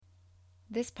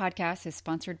This podcast is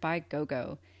sponsored by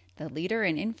GoGo, the leader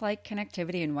in in-flight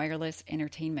connectivity and wireless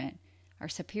entertainment. Our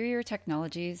superior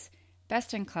technologies,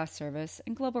 best-in-class service,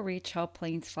 and global reach help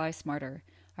planes fly smarter.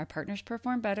 Our partners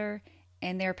perform better,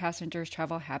 and their passengers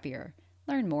travel happier.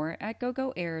 Learn more at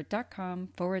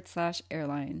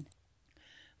gogoair.com/airline.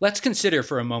 Let's consider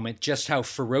for a moment just how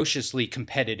ferociously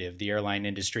competitive the airline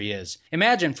industry is.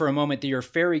 Imagine for a moment that your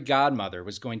fairy godmother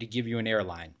was going to give you an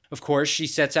airline. Of course, she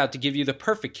sets out to give you the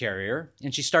perfect carrier,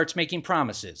 and she starts making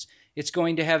promises. It's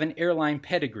going to have an airline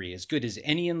pedigree as good as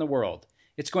any in the world.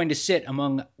 It's going to sit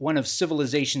among one of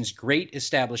civilization's great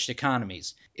established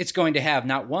economies. It's going to have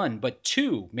not one, but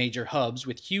two major hubs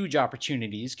with huge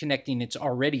opportunities connecting its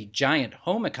already giant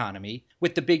home economy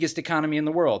with the biggest economy in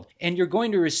the world. And you're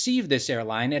going to receive this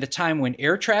airline at a time when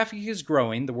air traffic is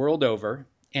growing the world over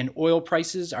and oil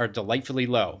prices are delightfully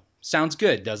low. Sounds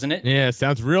good, doesn't it? Yeah,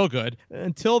 sounds real good.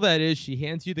 Until that is, she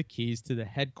hands you the keys to the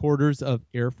headquarters of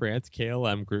Air France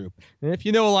KLM Group. And if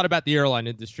you know a lot about the airline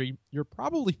industry, you're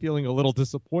probably feeling a little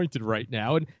disappointed right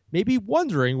now and maybe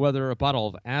wondering whether a bottle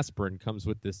of aspirin comes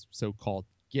with this so-called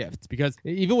gift. Because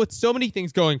even with so many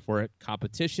things going for it,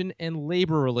 competition and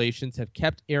labor relations have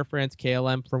kept Air France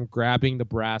KLM from grabbing the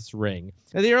brass ring.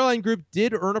 Now, the airline group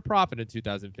did earn a profit in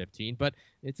 2015, but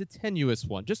it's a tenuous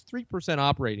one, just 3%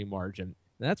 operating margin.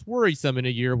 That's worrisome in a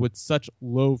year with such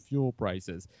low fuel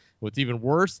prices. What's even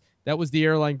worse, that was the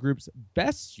airline group's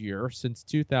best year since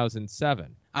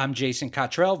 2007. I'm Jason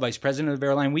Cottrell, Vice President of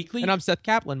Airline Weekly. And I'm Seth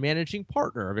Kaplan, Managing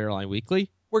Partner of Airline Weekly.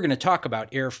 We're going to talk about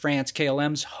Air France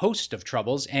KLM's host of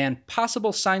troubles and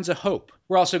possible signs of hope.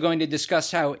 We're also going to discuss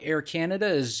how Air Canada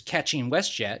is catching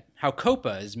WestJet, how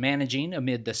Copa is managing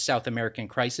amid the South American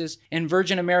crisis, and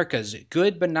Virgin America's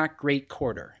good but not great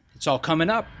quarter. It's all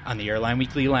coming up on the Airline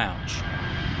Weekly Lounge.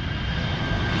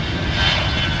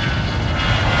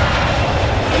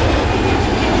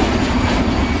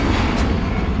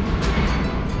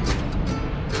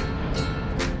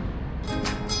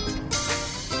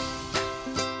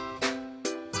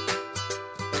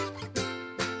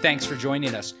 Thanks for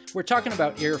joining us. We're talking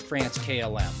about Air France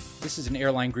KLM. This is an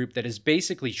airline group that has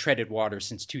basically treaded water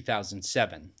since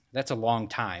 2007. That's a long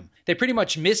time. They pretty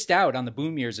much missed out on the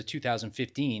boom years of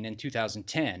 2015 and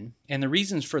 2010, and the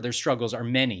reasons for their struggles are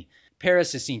many.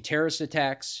 Paris has seen terrorist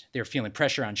attacks. They're feeling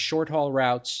pressure on short-haul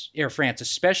routes. Air France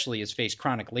especially has faced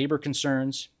chronic labor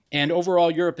concerns. And overall,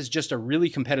 Europe is just a really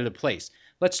competitive place.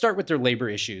 Let's start with their labor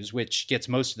issues, which gets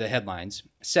most of the headlines.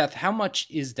 Seth, how much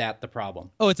is that the problem?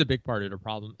 Oh, it's a big part of the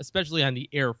problem, especially on the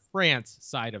Air France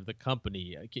side of the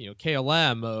company.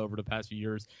 KLM over the past few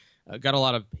years got a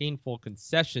lot of painful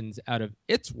concessions out of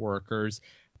its workers.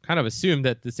 Kind of assumed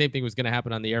that the same thing was going to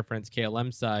happen on the Air France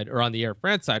KLM side, or on the Air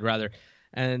France side rather.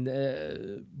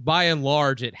 And by and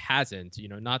large, it hasn't.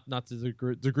 Not to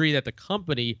the degree that the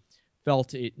company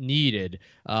felt it needed.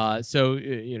 So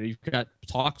you've got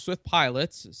talks with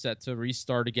pilots set to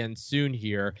restart again soon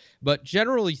here. But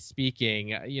generally speaking,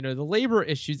 the labor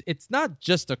issues, it's not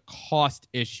just a cost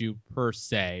issue per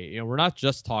se. We're not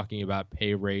just talking about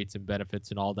pay rates and benefits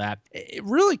and all that. It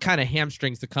really kind of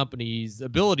hamstrings the company's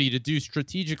ability to do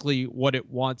strategically what it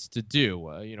wants to do.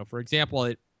 For example,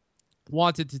 it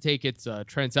wanted to take its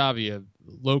Transavia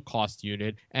low-cost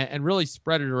unit and really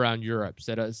spread it around Europe,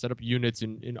 set up units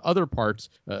in other parts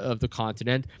of the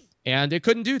continent, and it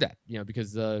couldn't do that,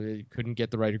 because it couldn't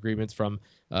get the right agreements from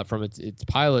its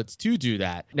pilots to do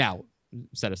that. Now,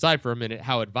 set aside for a minute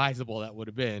how advisable that would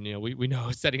have been. We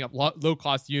know setting up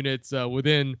low-cost units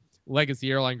within legacy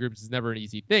airline groups is never an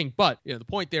easy thing, but the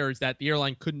point there is that the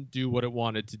airline couldn't do what it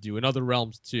wanted to do in other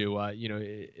realms too.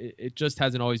 It just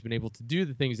hasn't always been able to do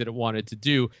the things that it wanted to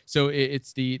do. So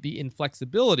it's the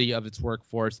inflexibility of its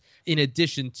workforce, in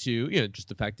addition to just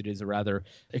the fact that it is a rather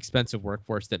expensive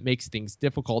workforce, that makes things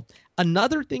difficult.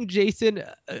 Another thing, Jason,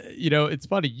 it's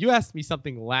funny. You asked me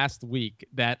something last week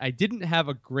that I didn't have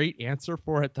a great answer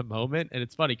for at the moment, and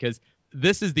it's funny because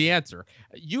this is the answer.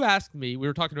 You asked me, we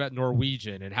were talking about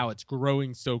Norwegian and how it's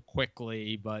growing so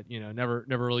quickly, but never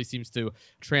really seems to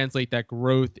translate that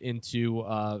growth into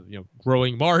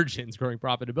growing margins, growing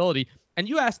profitability. And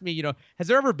you asked me, has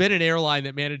there ever been an airline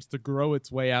that managed to grow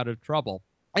its way out of trouble?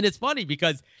 And it's funny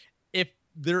because if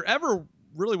there ever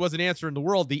really was an answer in the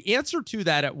world, the answer to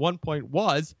that at one point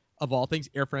was, of all things,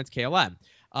 Air France KLM.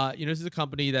 This is a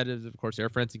company that is, of course, Air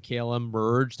France and KLM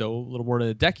merged a little more than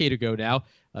a decade ago now,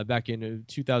 back in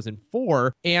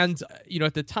 2004. And,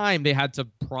 at the time, they had to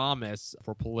promise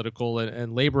for political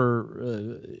and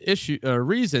labor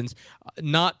reasons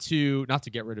not to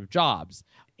get rid of jobs.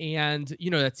 And,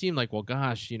 that seemed like, well,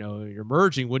 gosh, you're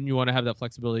merging. Wouldn't you want to have that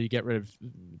flexibility to get rid of,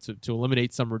 to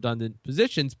eliminate some redundant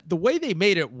positions? The way they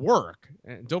made it work,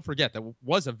 and don't forget, that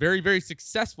was a very, very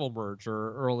successful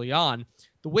merger early on.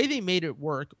 The way they made it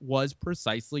work was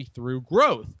precisely through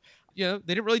growth. They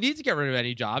didn't really need to get rid of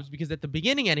any jobs because at the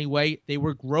beginning anyway, they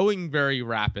were growing very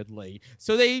rapidly.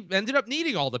 So they ended up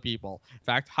needing all the people. In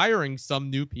fact, hiring some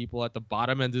new people at the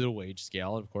bottom end of the wage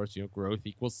scale. And of course, growth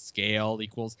equals scale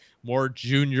equals more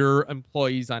junior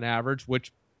employees on average,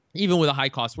 which even with a high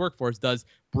cost workforce does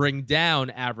bring down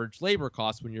average labor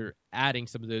costs when you're adding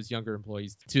some of those younger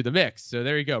employees to the mix. So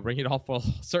there you go. Bring it all full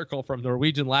circle from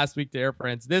Norwegian last week to Air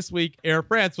France this week. Air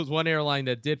France was one airline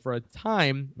that did for a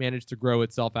time manage to grow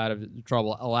itself out of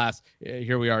trouble. Alas,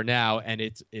 here we are now, and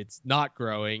it's not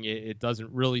growing. It doesn't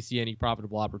really see any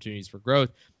profitable opportunities for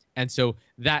growth. And so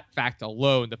that fact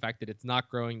alone, the fact that it's not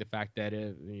growing, the fact that,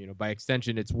 by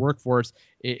extension, its workforce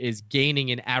is gaining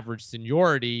in average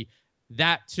seniority,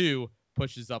 that too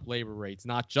pushes up labor rates,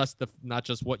 not just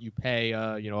what you pay,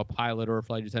 a pilot or a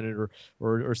flight attendant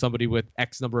or somebody with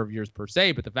X number of years per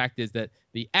se, but the fact is that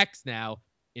the X now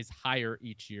is higher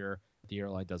each year. The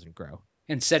airline doesn't grow.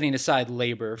 And setting aside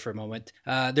labor for a moment,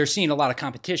 they're seeing a lot of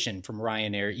competition from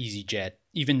Ryanair, EasyJet.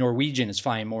 Even Norwegian is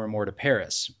flying more and more to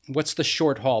Paris. What's the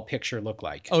short haul picture look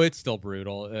like? Oh, it's still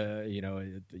brutal.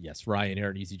 Yes, Ryanair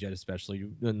and EasyJet especially,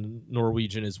 and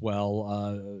Norwegian as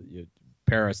well.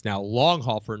 Paris now long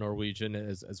haul for Norwegian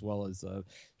as well as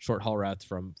short haul routes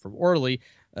from Orly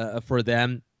for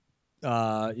them.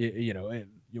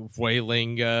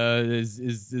 Vueling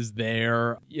is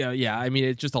there. Yeah. I mean,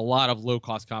 it's just a lot of low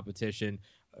cost competition.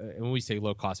 And when we say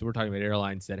low cost, we're talking about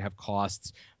airlines that have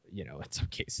costs, in some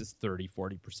cases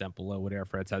 30-40% below what Air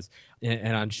France has.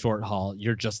 And on short haul,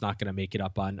 you're just not going to make it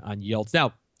up on yields.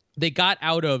 Now, they got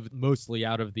mostly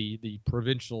out of the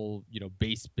provincial,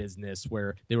 base business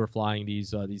where they were flying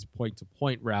these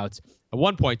point-to-point routes. At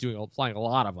one point, flying a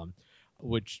lot of them,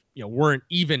 which weren't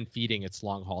even feeding its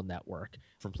long-haul network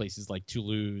from places like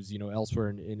Toulouse,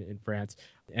 elsewhere in France,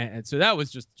 and so that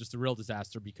was just a real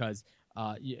disaster because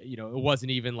it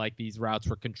wasn't even like these routes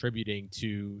were contributing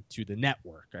to the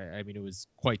network. I mean, it was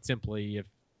quite simply if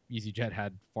EasyJet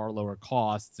had far lower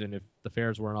costs and if the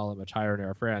fares weren't all that much higher in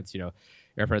Air France,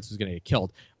 Air France was going to get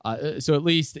killed. So at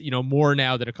least, more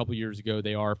now than a couple years ago,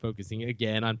 they are focusing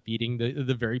again on feeding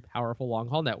the very powerful long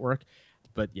haul network.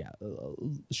 But yeah,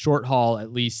 short haul,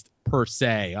 at least per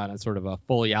se, on a sort of a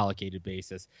fully allocated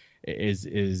basis,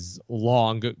 is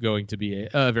going to be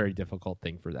a very difficult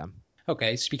thing for them.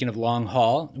 Okay, speaking of long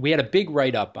haul, we had a big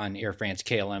write-up on Air France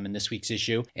KLM in this week's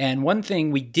issue. And one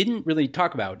thing we didn't really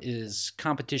talk about is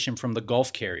competition from the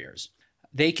Gulf carriers.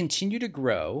 They continue to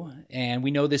grow, and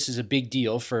we know this is a big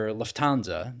deal for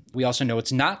Lufthansa. We also know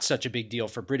it's not such a big deal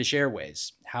for British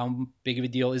Airways. How big of a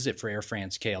deal is it for Air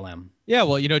France KLM? Yeah,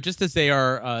 well, just as they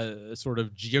are sort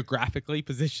of geographically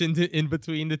positioned in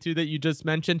between the two that you just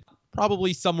mentioned,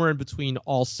 probably somewhere in between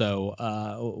also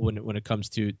when it comes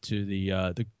to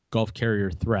the Gulf carrier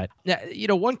threat. Now,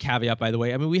 one caveat, by the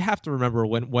way, I mean, we have to remember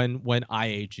when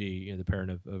IAG, the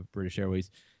parent of British Airways,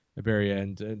 Iberia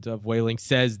and of Vueling,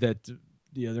 says that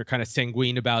they're kind of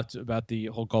sanguine about the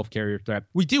whole Gulf carrier threat.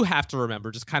 We do have to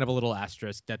remember, just kind of a little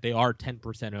asterisk, that they are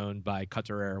 10% owned by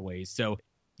Qatar Airways. So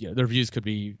their views could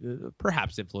be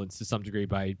perhaps influenced to some degree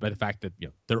by the fact that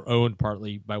they're owned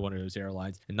partly by one of those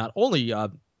airlines, and not only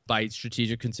by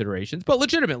strategic considerations, but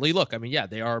legitimately, look, I mean, yeah,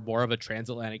 they are more of a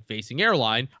transatlantic facing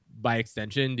airline. By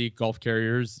extension, the Gulf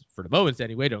carriers, for the moment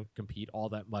anyway, don't compete all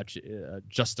that much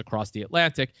just across the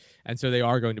Atlantic, and so they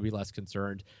are going to be less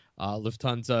concerned.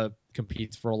 Lufthansa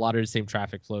competes for a lot of the same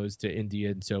traffic flows to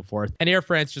India and so forth. And Air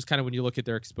France, just kind of when you look at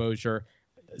their exposure,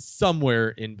 somewhere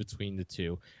in between the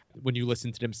two. When you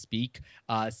listen to them speak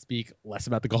less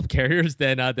about the Gulf carriers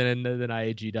than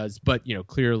IAG does, but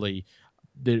clearly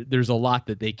there's a lot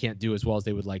that they can't do as well as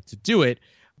they would like to do it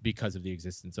because of the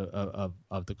existence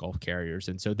of the Gulf carriers.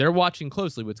 And so they're watching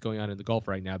closely what's going on in the Gulf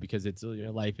right now because it's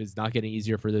life is not getting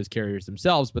easier for those carriers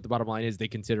themselves. But the bottom line is they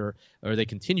continue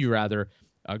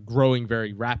growing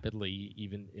very rapidly,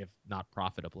 even if not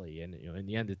profitably. And in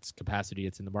the end, it's capacity.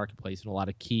 It's in the marketplace in a lot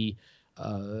of key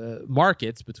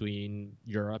markets between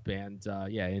Europe and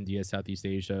India, Southeast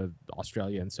Asia,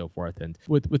 Australia, and so forth, and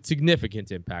with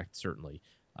significant impact certainly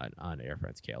on Air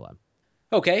France KLM.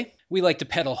 Okay, we like to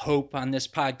peddle hope on this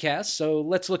podcast, so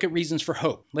let's look at reasons for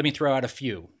hope. Let me throw out a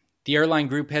few. The airline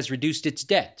group has reduced its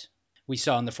debt. We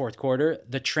saw in the fourth quarter,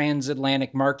 the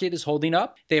transatlantic market is holding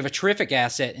up. They have a terrific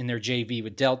asset in their JV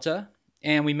with Delta.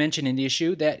 And we mentioned in the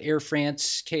issue that Air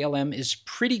France KLM is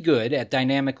pretty good at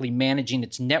dynamically managing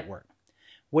its network.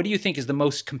 What do you think is the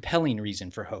most compelling reason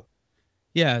for hope?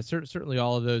 Yeah, certainly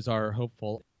all of those are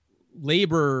hopeful.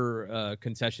 Labor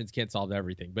concessions can't solve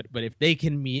everything, but if they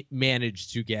can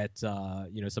manage to get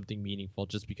something meaningful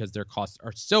just because their costs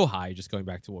are so high, just going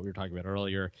back to what we were talking about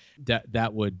earlier,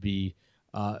 that would be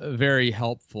very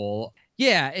helpful.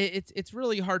 Yeah, it's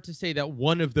really hard to say that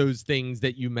one of those things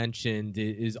that you mentioned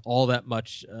is all that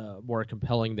much more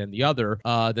compelling than the other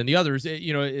than the others.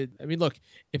 Look,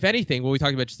 if anything, what we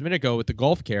talked about just a minute ago with the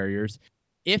Gulf carriers,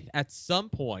 if at some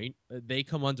point they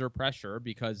come under pressure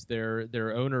because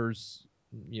their owners,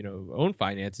 own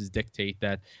finances dictate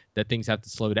that things have to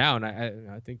slow down,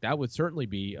 I think that would certainly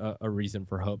be a reason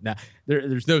for hope. Now,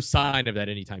 there's no sign of that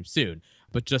anytime soon,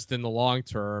 but just in the long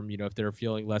term, if they're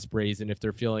feeling less brazen, if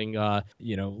they're feeling,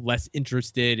 less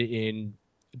interested in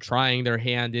trying their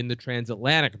hand in the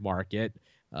transatlantic market,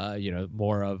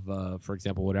 more of, for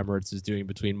example, what Emirates is doing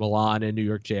between Milan and New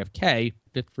York JFK,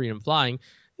 Fifth Freedom Flying,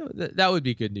 that would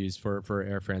be good news for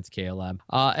Air France KLM.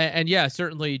 And yeah,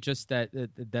 certainly just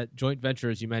that joint venture,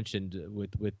 as you mentioned,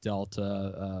 with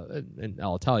Delta and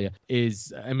Alitalia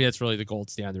is, that's really the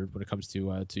gold standard when it comes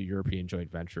to European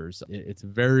joint ventures. It's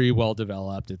very well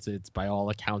developed. It's by all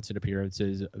accounts and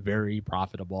appearances very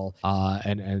profitable.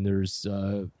 And there's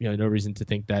no reason to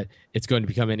think that it's going to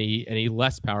become any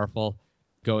less powerful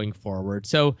going forward.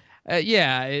 So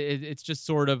it's just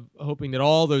sort of hoping that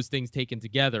all those things taken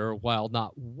together, while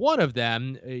not one of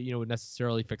them would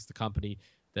necessarily fix the company,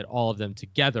 that all of them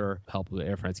together help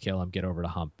Air France KLM get over the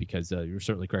hump. Because you're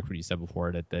certainly correct what you said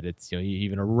before, that it's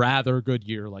even a rather good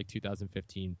year like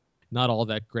 2015, not all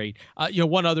that great.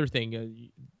 One other thing,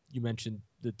 you mentioned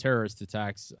the terrorist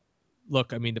attacks. Look,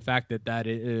 the fact that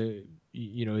is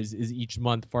each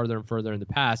month farther and further in the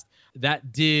past,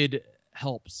 that did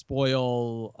help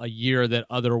spoil a year that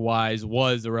otherwise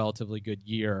was a relatively good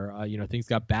year. Things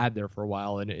got bad there for a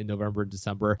while in November and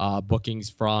December. Bookings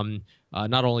from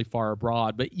not only far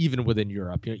abroad, but even within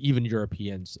Europe, even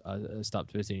Europeans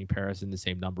stopped visiting Paris in the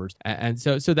same numbers. And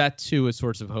so that too is a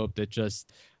source of hope that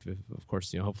just, of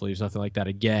course, hopefully there's nothing like that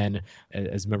again,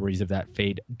 as memories of that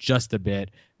fade just a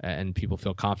bit and people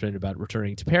feel confident about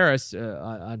returning to Paris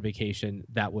on vacation.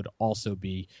 That would also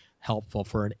be helpful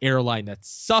for an airline that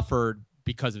suffered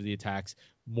because of the attacks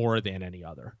more than any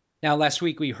other. Now, last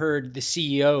week we heard the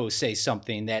CEO say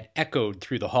something that echoed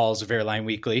through the halls of Airline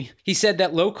Weekly. He said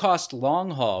that low-cost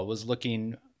long haul was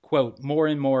looking, quote, more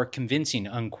and more convincing,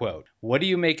 unquote. What do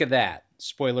you make of that?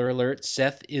 Spoiler alert,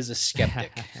 Seth is a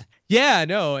skeptic. Yeah,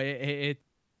 no,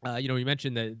 we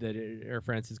mentioned that Air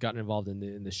France has gotten involved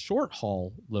in the short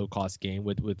haul low-cost game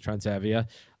with Transavia.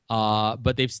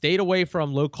 But they've stayed away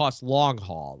from low-cost long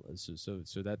haul,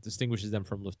 so that distinguishes them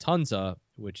from Lufthansa,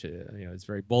 which is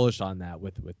very bullish on that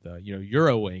with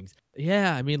Eurowings.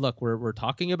 Yeah, look, we're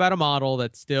talking about a model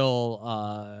that still,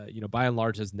 by and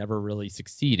large, has never really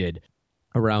succeeded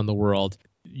around the world.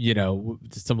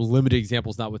 Some limited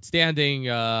examples notwithstanding,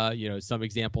 some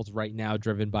examples right now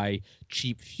driven by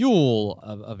cheap fuel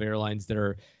of airlines that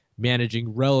are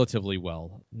managing relatively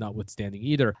well, notwithstanding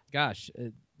either. Gosh.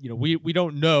 We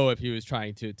don't know if he was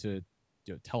trying to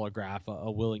telegraph a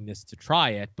willingness to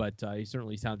try it, but he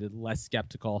certainly sounded less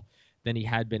skeptical than he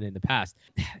had been in the past.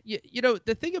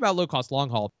 The thing about low-cost long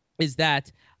haul is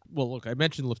that, well, look, I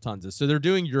mentioned Lufthansa. So they're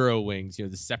doing Eurowings,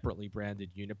 the separately branded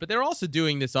unit, but they're also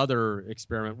doing this other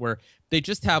experiment where they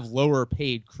just have lower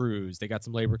paid crews. They got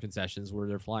some labor concessions where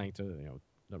they're flying to,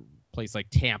 a place like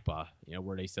Tampa,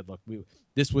 where they said, look,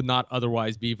 this would not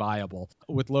otherwise be viable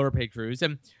with lower paid crews.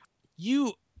 And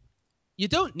you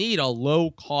don't need a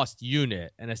low-cost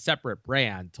unit and a separate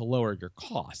brand to lower your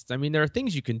costs. There are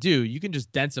things you can do. You can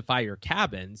just densify your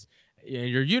cabins,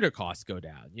 your unit costs go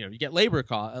down. You get labor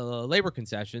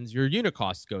concessions, your unit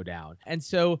costs go down. And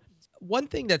so one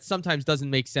thing that sometimes doesn't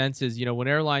make sense is, when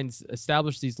airlines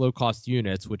establish these low-cost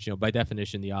units, which, by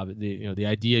definition, the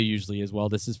idea usually is, well,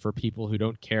 this is for people who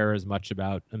don't care as much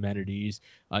about amenities,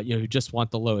 who just want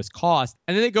the lowest cost.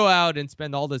 And then they go out and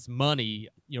spend all this money,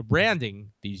 branding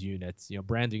these units,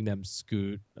 branding them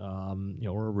Scoot,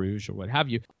 or Rouge or what have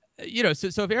you.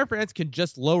 So if Air France can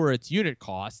just lower its unit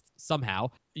cost somehow,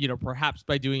 perhaps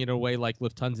by doing it in a way like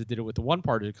Lufthansa did it with the one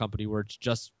part of the company where it's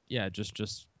just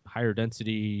higher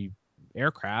density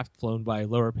aircraft flown by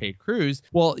lower paid crews,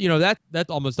 well, that's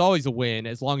almost always a win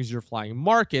as long as you're flying a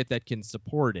market that can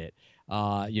support it.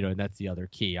 And that's the other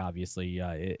key. Obviously,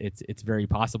 it's very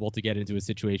possible to get into a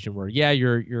situation where,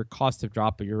 your costs have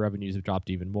dropped, but your revenues have dropped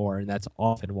even more, and that's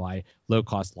often why low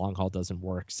cost long haul doesn't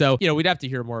work. So, we'd have to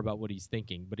hear more about what he's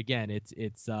thinking. But again,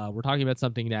 it's we're talking about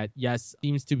something that, yes,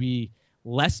 seems to be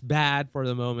less bad for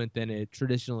the moment than it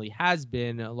traditionally has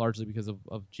been, largely because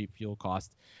of cheap fuel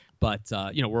costs. But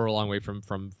we're a long way from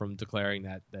declaring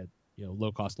that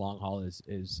low cost long haul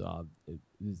is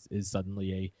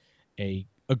suddenly a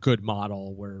good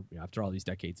model where, after all these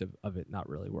decades of it not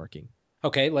really working.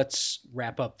 Okay, let's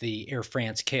wrap up the Air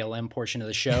France KLM portion of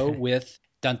the show with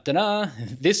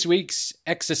this week's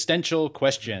existential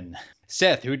question.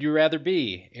 Seth, who'd you rather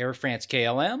be? Air France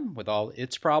KLM with all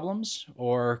its problems,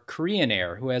 or Korean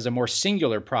Air, who has a more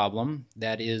singular problem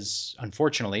that is,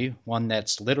 unfortunately, one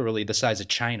that's literally the size of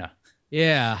China?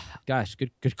 Yeah, gosh,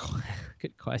 good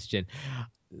question.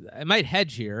 I might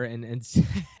hedge here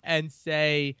and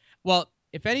say, well,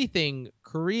 if anything,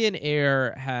 Korean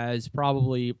Air has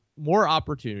probably more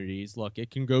opportunities. Look, it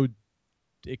can go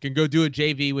do a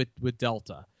JV with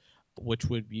Delta, which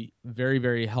would be very,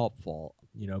 very helpful.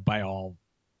 By all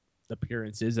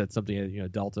appearances, that's something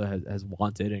that Delta has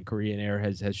wanted and Korean Air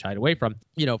has shied away from.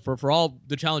 For all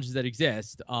the challenges that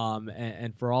exist,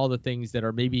 and for all the things that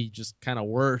are maybe just kind of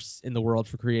worse in the world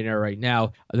for Korean Air right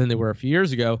now than they were a few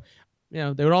years ago, they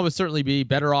would almost certainly be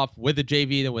better off with a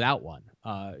JV than without one.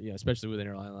 Especially with an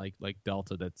airline like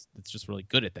Delta that's just really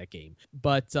good at that game.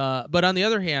 But on the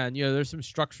other hand, there's some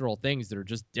structural things that are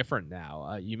just different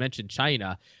now. You mentioned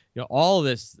China. All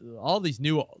these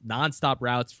new nonstop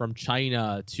routes from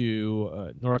China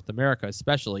to North America,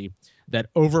 especially, that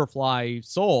overfly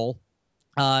Seoul.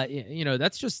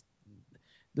 That's just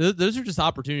those are just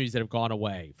opportunities that have gone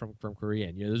away from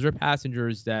Korean. Those are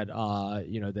passengers that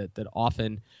that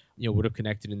often would have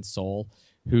connected in Seoul,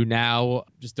 who now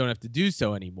just don't have to do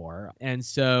so anymore. And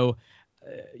so,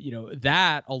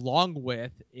 that, along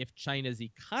with, if China's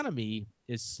economy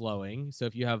is slowing, so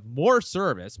if you have more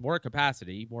service, more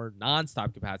capacity, more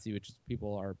nonstop capacity, which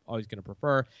people are always going to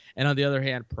prefer, and on the other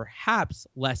hand, perhaps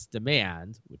less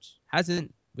demand, which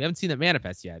we haven't seen that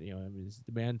manifest yet.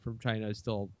 Demand from China is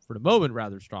still, for the moment,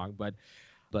 rather strong, but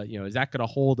is that going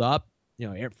to hold up?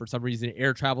 For some reason,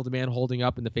 air travel demand holding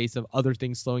up in the face of other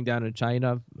things slowing down in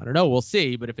China. I don't know. We'll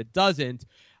see. But if it doesn't,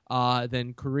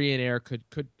 then Korean Air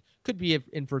could be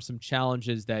in for some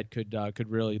challenges that could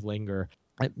really linger.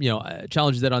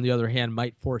 Challenges that, on the other hand,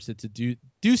 might force it to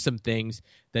do some things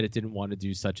that it didn't want to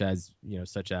do, such as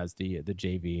the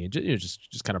JV and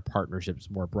just kind of partnerships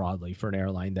more broadly for an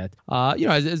airline that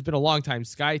has been a longtime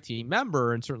SkyTeam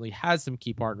member and certainly has some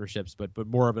key partnerships, but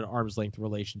more of an arm's length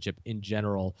relationship in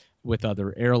general with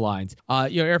other airlines.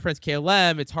 Air France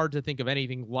KLM, it's hard to think of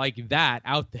anything like that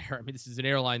out there. I mean, this is an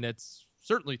airline that's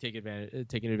certainly taking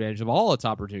advantage of all its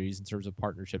opportunities in terms of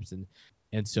partnerships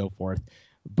and so forth.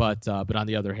 But on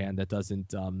the other hand, that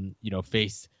doesn't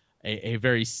face a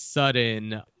very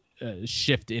sudden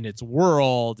shift in its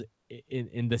world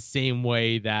in the same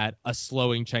way that a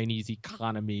slowing Chinese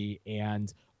economy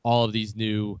and all of these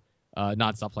new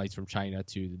nonstop flights from China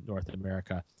to North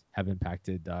America have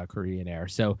impacted Korean Air.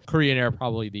 So Korean Air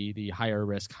probably the higher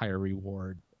risk, higher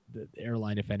reward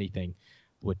airline, if anything,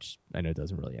 which I know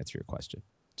doesn't really answer your question.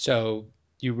 So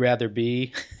you'd rather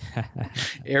be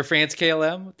Air France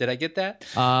KLM? Did I get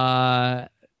that?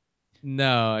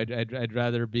 No, I'd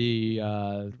rather be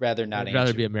rather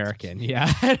be American.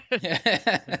 Yeah.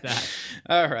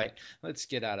 All right, let's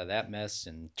get out of that mess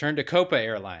and turn to Copa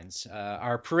Airlines,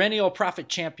 our perennial profit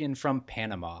champion from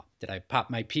Panama. Did I pop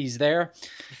my P's there?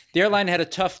 The airline had a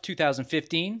tough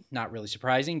 2015, not really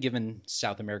surprising given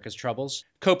South America's troubles.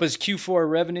 Copa's Q4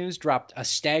 revenues dropped a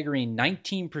staggering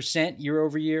 19% year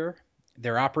over year.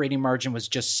 Their operating margin was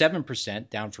just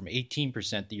 7%, down from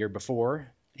 18% the year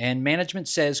before. And management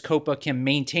says Copa can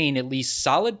maintain at least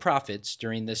solid profits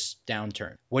during this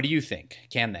downturn. What do you think?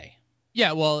 Can they?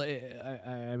 Yeah, well,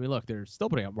 I mean, look, they're still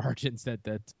putting up margins that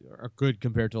are good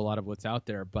compared to a lot of what's out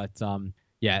there. But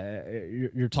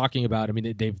you're talking about. I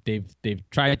mean, they've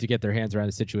tried to get their hands around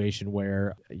a situation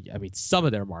where, I mean, some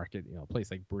of their market, a place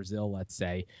like Brazil, let's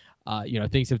say,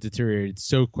 things have deteriorated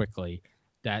so quickly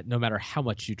that no matter how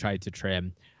much you tried to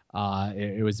trim,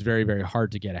 it was very, very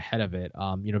hard to get ahead of it.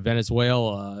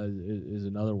 Venezuela is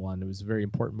another one. It was a very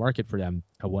important market for them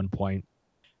at one point.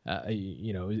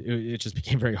 It just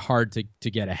became very hard to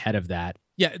get ahead of that.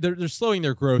 Yeah, they're slowing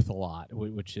their growth a lot,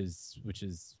 which is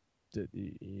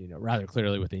rather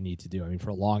clearly what they need to do. I mean, for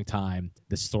a long time,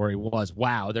 the story was,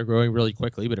 wow, they're growing really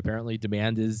quickly, but apparently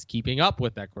demand is keeping up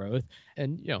with that growth.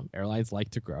 And, airlines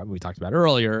like to grow. I mean, we talked about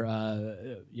earlier,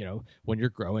 when you're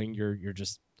growing, you're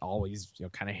just always,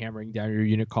 kind of hammering down your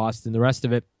unit cost and the rest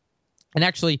of it. And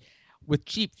actually, with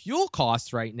cheap fuel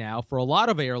costs right now, for a lot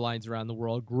of airlines around the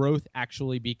world, growth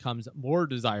actually becomes more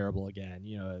desirable again.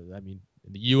 I mean,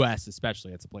 in the U.S.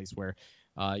 especially, it's a place where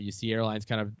you see airlines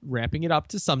kind of ramping it up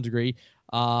to some degree.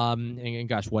 And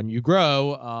gosh, when you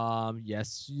grow,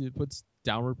 yes, it puts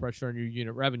downward pressure on your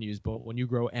unit revenues. But when you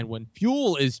grow and when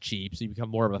fuel is cheap, so you become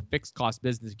more of a fixed cost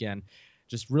business again,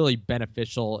 just really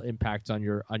beneficial impact on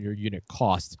your unit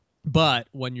cost. But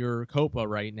when you're Copa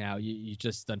right now, you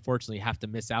just unfortunately have to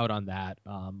miss out on that,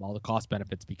 all the cost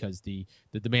benefits, because the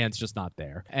demand's just not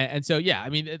there. And so, yeah, I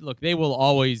mean, look, they will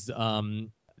always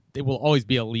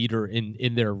be a leader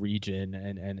in their region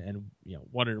and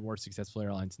one of the more successful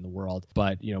airlines in the world.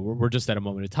 But we're just at a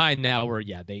moment of time now where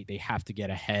they have to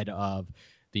get ahead of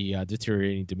the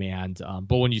deteriorating demand.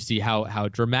 But when you see how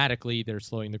dramatically they're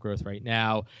slowing the growth right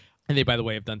now. And they, by the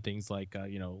way, have done things like,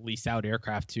 lease out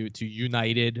aircraft to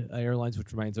United Airlines,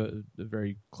 which remains a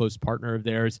very close partner of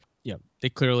theirs. They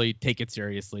clearly take it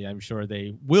seriously. I'm sure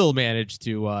they will manage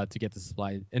to get the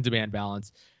supply and demand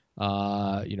balance,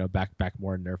 back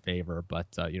more in their favor. But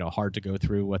hard to go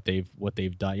through what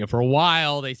they've done. For a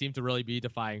while, they seem to really be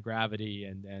defying gravity,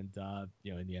 and in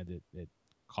the end, it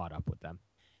caught up with them.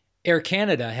 Air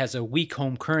Canada has a weak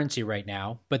home currency right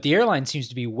now, but the airline seems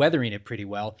to be weathering it pretty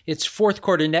well. Its fourth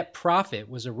quarter net profit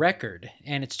was a record,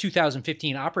 and its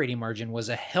 2015 operating margin was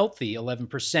a healthy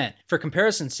 11%. For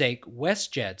comparison's sake,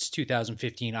 WestJet's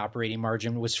 2015 operating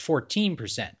margin was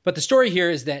 14%. But the story here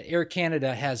is that Air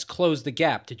Canada has closed the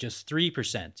gap to just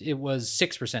 3%. It was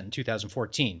 6% in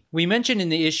 2014. We mentioned in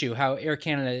the issue how Air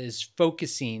Canada is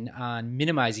focusing on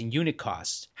minimizing unit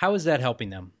costs. How is that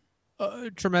helping them?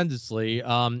 Tremendously.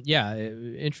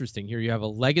 Interesting. Here you have a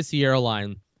legacy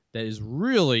airline that is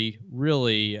really,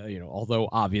 really, although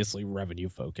obviously revenue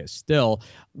focused, still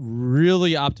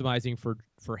really optimizing for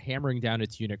hammering down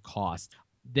its unit cost.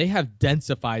 They have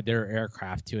densified their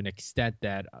aircraft to an extent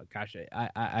that,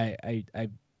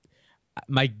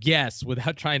 my guess,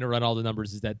 without trying to run all the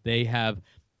numbers, is that they have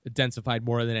densified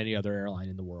more than any other airline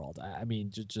in the world. I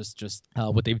mean, just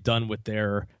what they've done with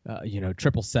their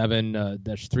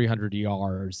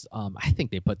 777-300ERs. I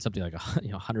think they put something like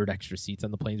 100 extra seats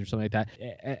on the planes or something like that.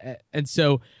 And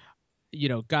so,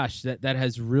 that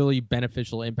has really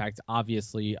beneficial impact,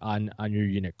 obviously, on your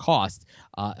unit cost.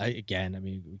 Again, I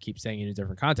mean, we keep saying in a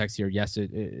different context here. Yes,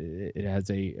 it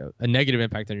has a negative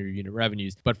impact on your unit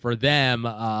revenues, but for them,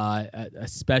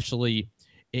 especially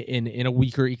in a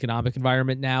weaker economic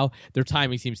environment now, their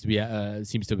timing seems to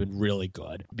have been really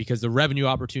good, because the revenue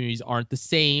opportunities aren't the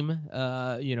same,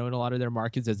 in a lot of their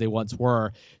markets as they once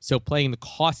were. So playing the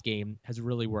cost game has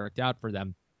really worked out for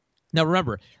them. Now,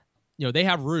 remember, they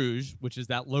have Rouge, which is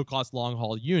that low-cost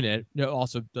long-haul unit.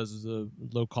 Also does a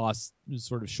low-cost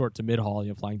sort of short to mid-haul,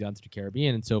 flying down to the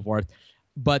Caribbean and so forth.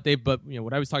 But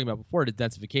what I was talking about before, the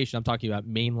densification, I'm talking about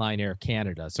mainline Air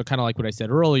Canada. So kind of like what I said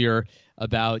earlier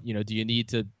about, do you need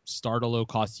to start a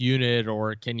low-cost unit,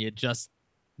 or can you just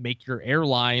make your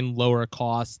airline lower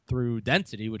cost through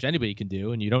density, which anybody can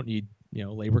do, and you don't need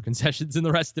labor concessions and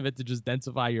the rest of it to just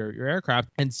densify your aircraft.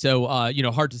 And so,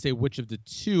 hard to say which of the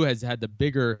two has had the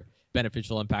bigger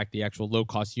beneficial impact, the actual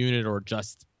low-cost unit, or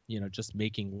just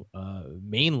making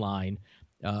mainline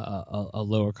a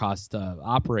lower cost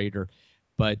operator.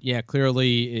 But yeah,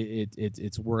 clearly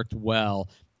it's worked well.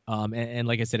 And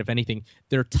like I said, if anything,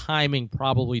 their timing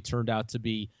probably turned out to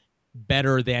be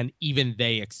better than even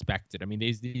they expected. I mean,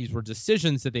 these were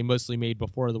decisions that they mostly made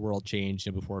before the world changed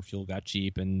and before fuel got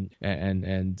cheap and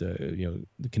the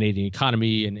Canadian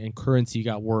economy and currency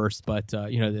got worse. But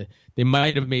they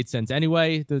might have made sense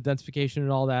anyway, the densification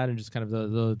and all that, and just kind of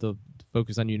the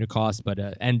focus on unit cost, but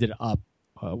ended up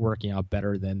working out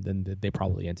better than they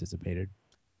probably anticipated.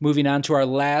 Moving on to our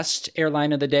last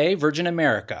airline of the day, Virgin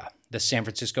America. The San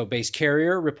Francisco-based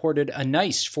carrier reported a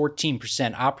nice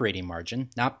 14% operating margin.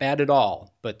 Not bad at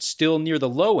all, but still near the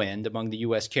low end among the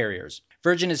U.S. carriers.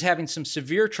 Virgin is having some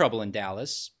severe trouble in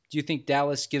Dallas. Do you think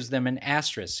Dallas gives them an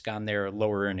asterisk on their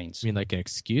lower earnings? You mean like an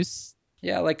excuse?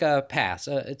 Yeah, like a pass.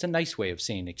 It's a nice way of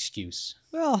saying excuse.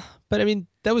 Well, but I mean,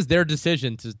 that was their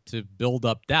decision to build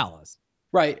up Dallas.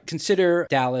 Right. Consider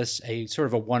Dallas a sort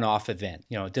of a one-off event.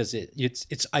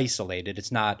 It's isolated.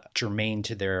 It's not germane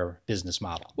to their business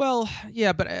model. Well,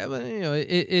 yeah, but I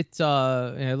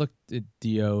looked at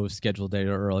DO schedule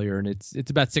data earlier, and it's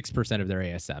about 6% of their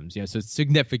ASMs. So it's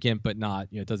significant, but not.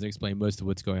 It doesn't explain most of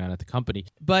what's going on at the company.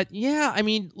 But yeah, I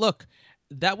mean, look.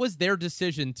 That was their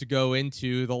decision to go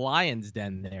into the lion's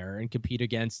den there and compete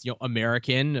against,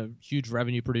 American, a huge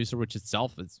revenue producer, which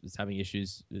itself is having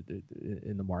issues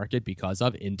in the market because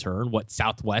of, in turn, what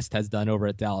Southwest has done over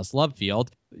at Dallas Love Field,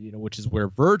 which is where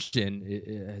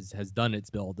Virgin has done its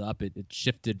build up. It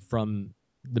shifted from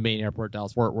the main airport,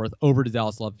 Dallas-Fort Worth, over to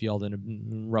Dallas Love Field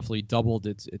and roughly doubled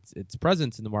its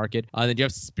presence in the market. Then you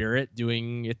have Spirit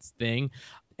doing its thing.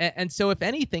 And so, if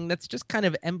anything, that's just kind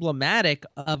of emblematic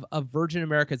of Virgin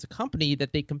America as a company,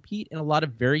 that they compete in a lot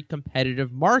of very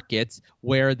competitive markets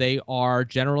where they are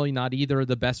generally not either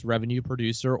the best revenue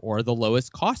producer or the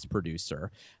lowest cost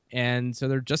producer. And so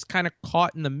they're just kind of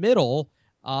caught in the middle.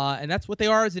 And that's what they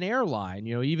are as an airline,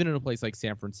 even in a place like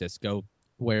San Francisco,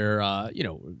 where,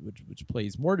 which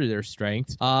plays more to their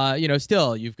strength.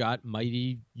 Still, you've got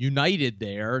mighty United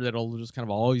there that'll just kind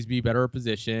of always be better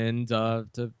positioned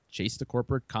to chase the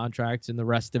corporate contracts and the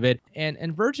rest of it.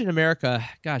 And Virgin America,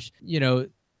 gosh,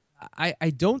 I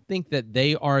don't think that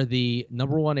they are the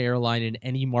number one airline in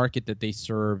any market that they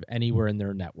serve anywhere in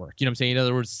their network. You know what I'm saying? In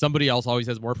other words, somebody else always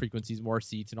has more frequencies, more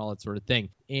seats, and all that sort of thing.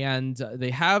 And they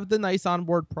have the nice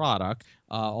onboard product,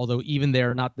 although even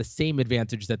they're not the same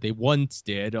advantage that they once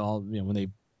did, when they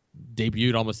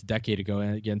debuted almost a decade ago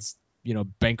against,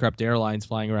 bankrupt airlines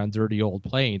flying around dirty old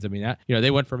planes. I mean,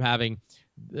 they went from having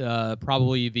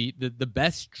probably the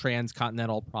best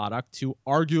transcontinental product to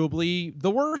arguably the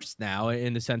worst now,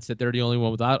 in the sense that they're the only one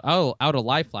without a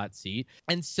lie flat seat.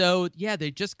 And so, yeah,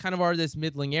 they just kind of are this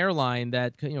middling airline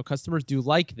that, customers do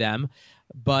like them.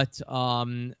 But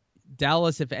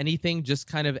Dallas, if anything, just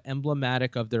kind of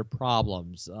emblematic of their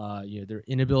problems, their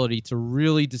inability to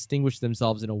really distinguish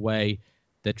themselves in a way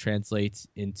that translates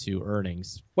into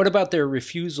earnings. What about their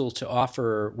refusal to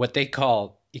offer what they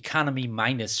call economy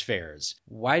minus fares?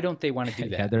 Why don't they want to do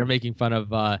that? Yeah, they're making fun of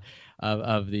the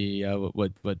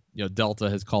what Delta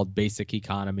has called basic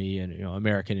economy, and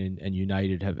American and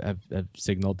United have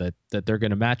signaled that they're going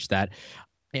to match that.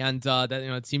 And that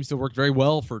it seems to work very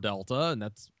well for Delta, and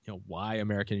that's why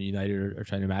American and United are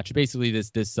trying to match it. Basically,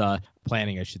 this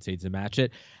planning, I should say, to match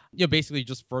it. Basically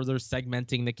just further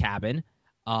segmenting the cabin.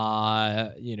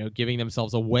 Giving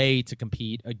themselves a way to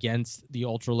compete against the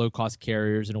ultra low cost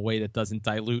carriers in a way that doesn't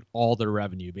dilute all their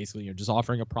revenue. Basically, just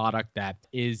offering a product that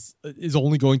is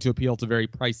only going to appeal to very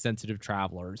price sensitive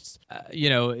travelers.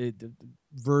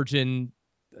 Virgin,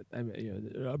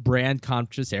 a brand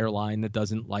conscious airline that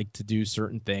doesn't like to do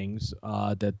certain things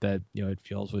that it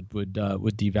feels would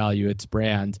devalue its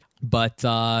brand. But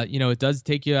it does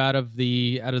take you out of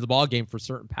the ball game for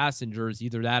certain passengers.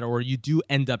 Either that, or you do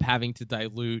end up having to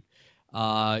dilute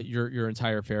your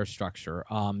entire fare structure.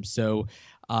 So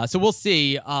we'll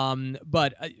see.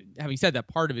 But having said that,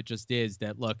 part of it just is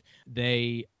that, look,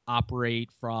 they operate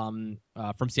from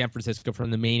San Francisco, from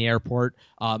the main airport,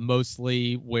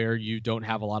 mostly where you don't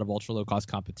have a lot of ultra low cost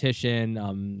competition.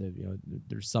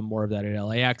 There's some more of that at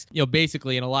LAX.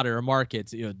 Basically in a lot of their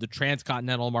markets, the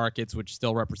transcontinental markets, which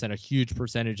still represent a huge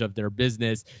percentage of their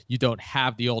business, you don't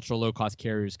have the ultra low cost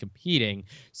carriers competing.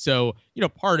 So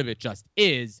part of it just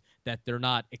is that they're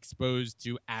not exposed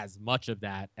to as much of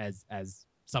that as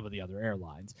some of the other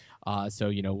airlines. So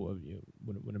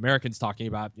when Americans talking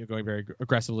about going very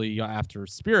aggressively after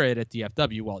Spirit at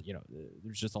DFW, well,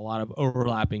 there's just a lot of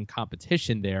overlapping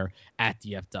competition there at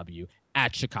DFW,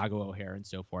 at Chicago O'Hare, and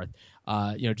so forth.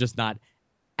 Just not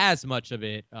as much of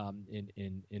it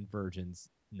in Virgin's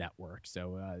network.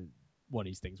 So one of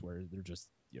these things where they're just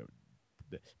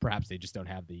perhaps they just don't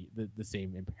have the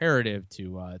same imperative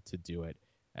to do it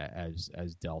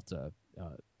as Delta,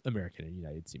 American, and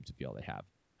United seem to feel they have.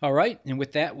 All right, and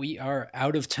with that, we are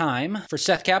out of time. For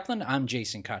Seth Kaplan, I'm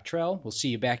Jason Cottrell. We'll see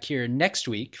you back here next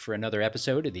week for another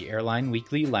episode of the Airline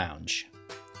Weekly Lounge.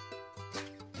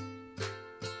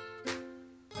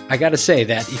 I gotta say,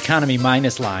 that economy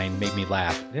minus line made me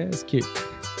laugh. Yeah, it's cute.